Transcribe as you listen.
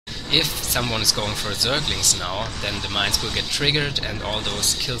if someone is going for Zerglings now, then the mines will get triggered and all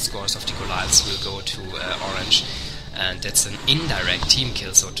those kill scores of the Goliaths will go to orange, and that's an indirect team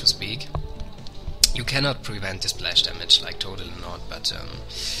kill, so to speak. You cannot prevent the splash damage, like totally not, but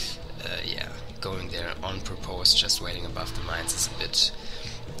yeah, going there on purpose, just waiting above the mines is a bit,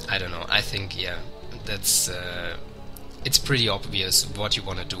 I don't know. I think, yeah, that's it's pretty obvious what you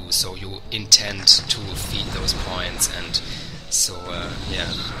want to do, so you intend to feed those points, and so yeah,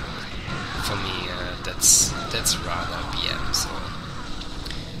 for me that's rather BM, so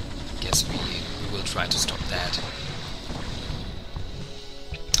I guess we will try to stop that.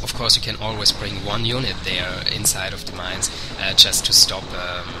 Of course, you can always bring one unit there inside of the mines just to stop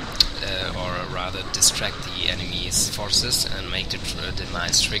or rather distract the enemy's forces and make the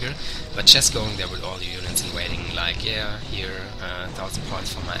mines trigger. But just going there with all the units and waiting like, yeah, here, 1000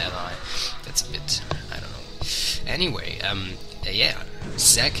 points for my ally, that's a bit, I don't know. Anyway, yeah,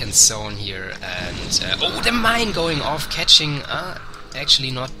 second zone here, and oh, the mine going off, catching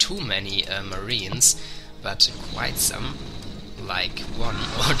actually not too many marines, but quite some. Like 1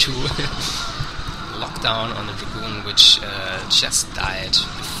 or 2 lockdown on the Dragoon, which just died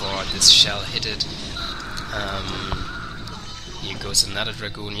before this shell hit it. Here goes another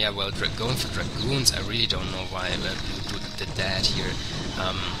Dragoon. Yeah, well, going for Dragoons, I really don't know why Blue did that here.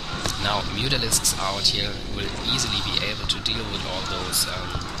 Now Mutalisks out here will easily be able to deal with all those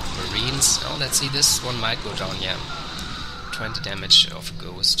Marines. Oh, let's see, this one might go down, yeah. 20 damage of a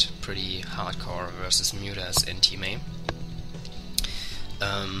Ghost, pretty hardcore versus Mutas in TMA.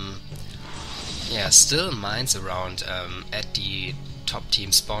 Yeah, still mines around at the top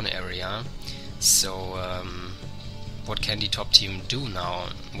team spawn area, so what can the top team do now?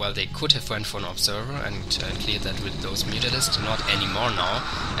 Well, they could have went for an observer and cleared that with those Mutalisks, not anymore now,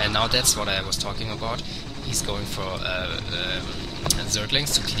 and now that's what I was talking about. He's going for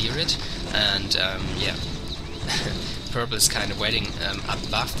Zerglings to clear it, and yeah, Purple is kind of waiting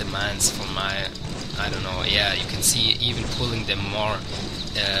above the mines for my, I don't know, yeah, you can see even pulling them more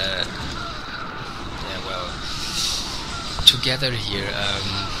yeah, well, together here,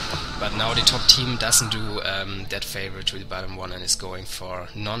 but now the top team doesn't do that favor to the bottom one and is going for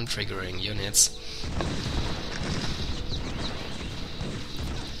non-triggering units.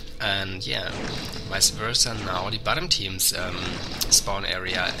 And yeah, vice versa, now the bottom team's spawn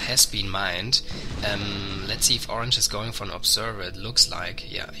area has been mined. Let's see if Orange is going for an observer. It looks like,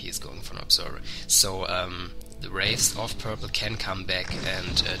 yeah, he's going for an observer. So the Wraiths of Purple can come back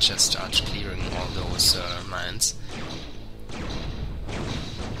and just start clearing all those mines.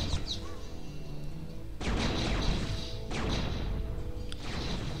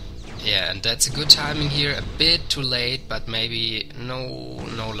 Yeah, and that's a good timing here, a bit too late, but maybe no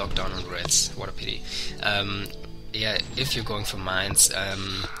lockdown on Reds, what a pity. Yeah, if you're going for mines,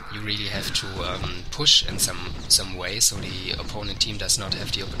 you really have to push in some way, so the opponent team does not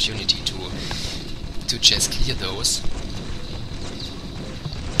have the opportunity to just clear those.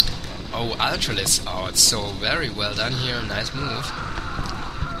 Oh, Ultralis out, so very well done here, nice move.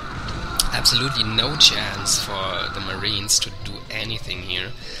 Absolutely no chance for the Marines to do anything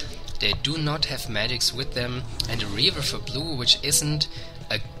here. They do not have medics with them, and a Reaver for blue, which isn't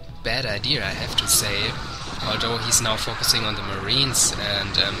a bad idea, I have to say. Although he's now focusing on the Marines,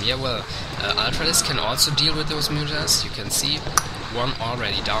 and yeah, well, Ultralis can also deal with those mutas. You can see one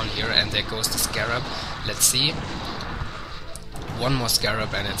already down here, and there goes the Scarab. Let's see. One more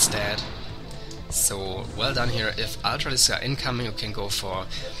Scarab and it's dead. So, well done here. If Ultralis are incoming, you can go for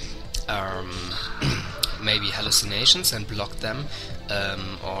maybe hallucinations and block them,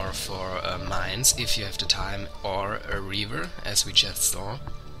 or for mines if you have the time, or a Reaver, as we just saw.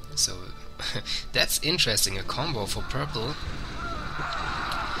 So that's interesting, a combo for Purple.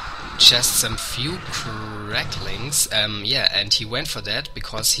 Just some few cracklings, yeah, and he went for that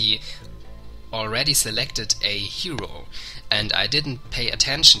because he already selected a hero, and I didn't pay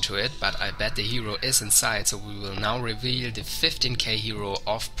attention to it, but I bet the hero is inside, so we will now reveal the 15k hero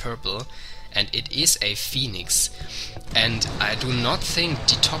of Purple, and it is a Phoenix. And I do not think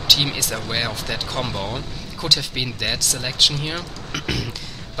the top team is aware of that combo. Could have been that selection here,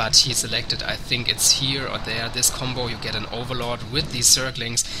 but he selected, I think it's here or there, this combo. You get an Overlord with these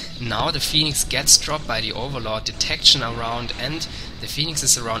Zerglings. Now the Phoenix gets dropped by the Overlord, detection around, and the Phoenix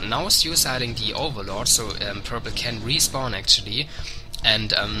is around, now suiciding the Overlord, so Purple can respawn actually.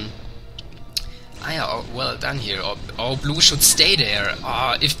 And yeah, well done here. Oh, Blue should stay there.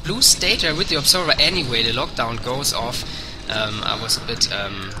 If Blue stayed there with the Observer anyway, the lockdown goes off. I was a bit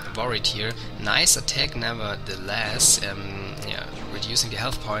worried here. Nice attack nevertheless. Yeah, reducing the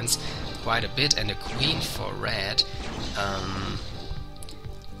health points quite a bit, and a Queen for red.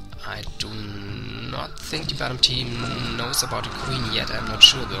 I do not think the bottom team knows about the queen yet, I'm not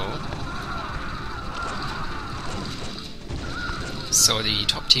sure though. So the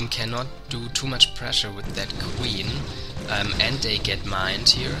top team cannot do too much pressure with that queen, and they get mined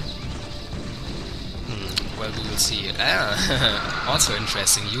here. Well, we will see. Also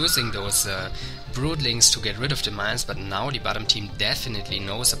interesting, using those broodlings to get rid of the mines, but now the bottom team definitely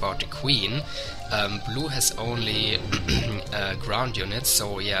knows about the queen. Blue has only ground units,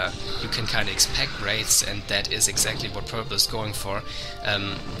 so yeah, you can kind of expect raids, and that is exactly what purple is going for.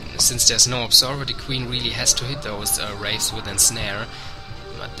 Since there's no absorber, the queen really has to hit those raids with a snare,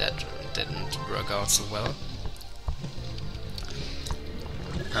 but that didn't work out so well.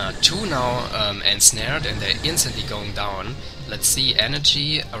 2 now ensnared, and they're instantly going down. Let's see,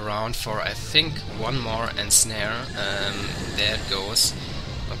 energy around for I think 1 more ensnare. There it goes.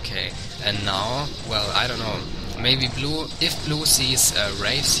 Okay, and now, well, I don't know. Maybe blue, if blue sees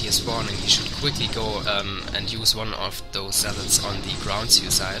Wraiths here spawning, he should quickly go and use one of those zealots on the ground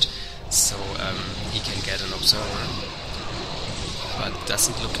suicide, so he can get an observer. But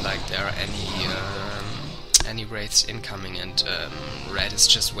doesn't look like there are any wraiths incoming, and red is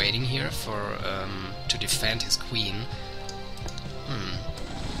just waiting here for to defend his queen.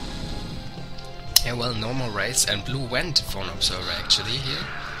 Yeah, well, no more wraiths, and blue went for an observer actually here,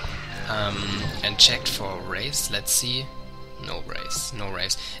 and checked for wraiths. Let's see, no wraiths, no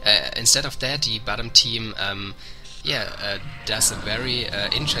wraiths. Instead of that, the bottom team does a very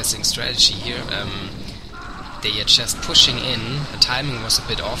interesting strategy here. They are just pushing in. The timing was a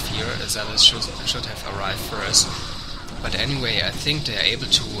bit off here, as others should have arrived first. But anyway, I think they are able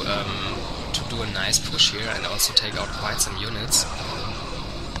to do a nice push here and also take out quite some units.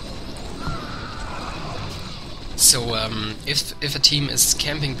 So if a team is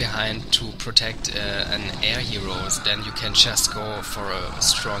camping behind to protect an air hero, then you can just go for a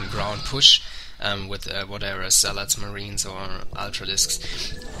strong ground push with whatever zealots, marines, or ultralisks.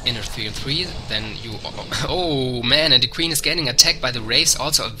 Interfere 3, then you... Oh man, and the queen is getting attacked by the wraiths,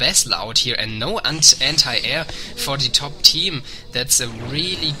 also a vessel out here, and no anti-air for the top team. That's a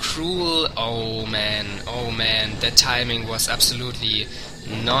really cruel... Oh man, that timing was absolutely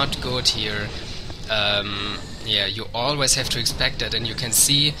not good here. Yeah, you always have to expect that, and you can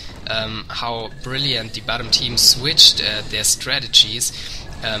see how brilliant the bottom team switched their strategies.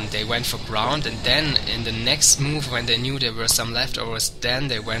 They went for ground, and then in the next move, when they knew there were some leftovers, then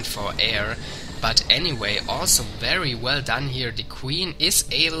they went for air. But anyway, also very well done here. The queen is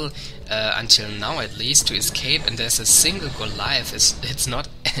able, until now at least, to escape, and there's a single Goliath. It's not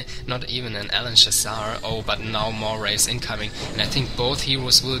not even an Alan Shazar. Oh, but now more wraiths incoming, and I think both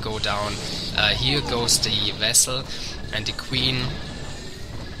heroes will go down. Here goes the vessel, and the queen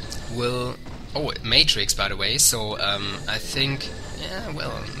will... Oh, Matrix, by the way, so I think... Yeah,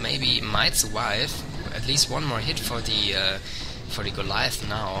 well, maybe might survive. At least one more hit for the Goliath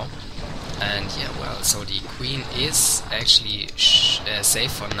now, and yeah, well, so the queen is actually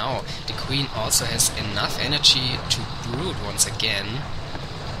safe for now. The queen also has enough energy to brood once again,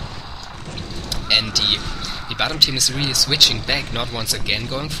 and the bottom team is really switching back, not once again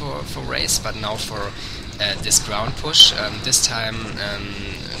going for race, but now for this ground push. This time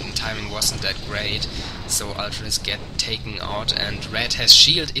timing wasn't that great, so Ultras get taken out, and red has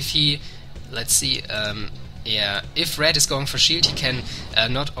shield. If he, let's see, yeah, if red is going for shield, he can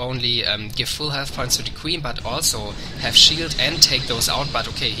not only give full health points to the queen, but also have shield and take those out. But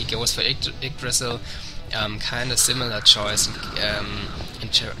okay, he goes for Yggdrasil, kind of similar choice in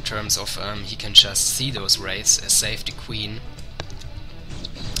terms of he can just see those wraiths, save the queen,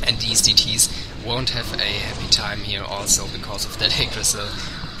 and these DTs won't have a happy time here also because of that Yggdrasil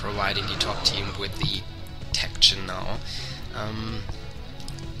providing the top team with the protection now.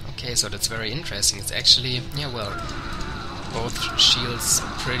 Okay, so that's very interesting. It's actually, yeah, well, both shields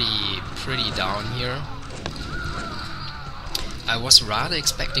pretty down here. I was rather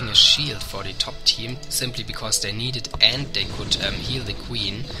expecting a shield for the top team, simply because they need it and they could heal the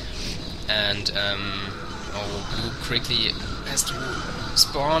queen. And oh, blue quickly has to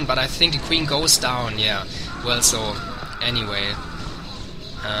spawn, but I think the queen goes down. Yeah, well, so anyway,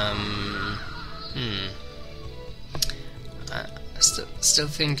 I still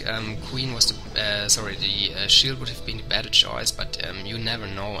think queen was the shield would have been the better choice, but you never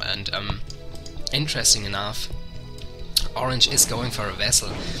know. And interesting enough, orange is going for a vessel,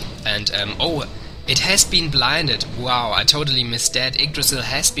 and oh, it has been blinded. Wow, I totally missed that. Yggdrasil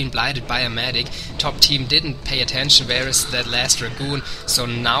has been blinded by a medic. Top team didn't pay attention. Where is that last dragoon? So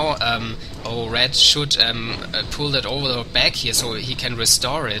now oh, red should pull that over back here so he can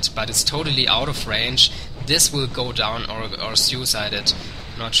restore it, but it's totally out of range. This will go down or suicide it.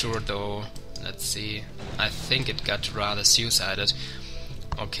 Not sure though. Let's see. I think it got rather suicided.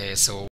 Okay, so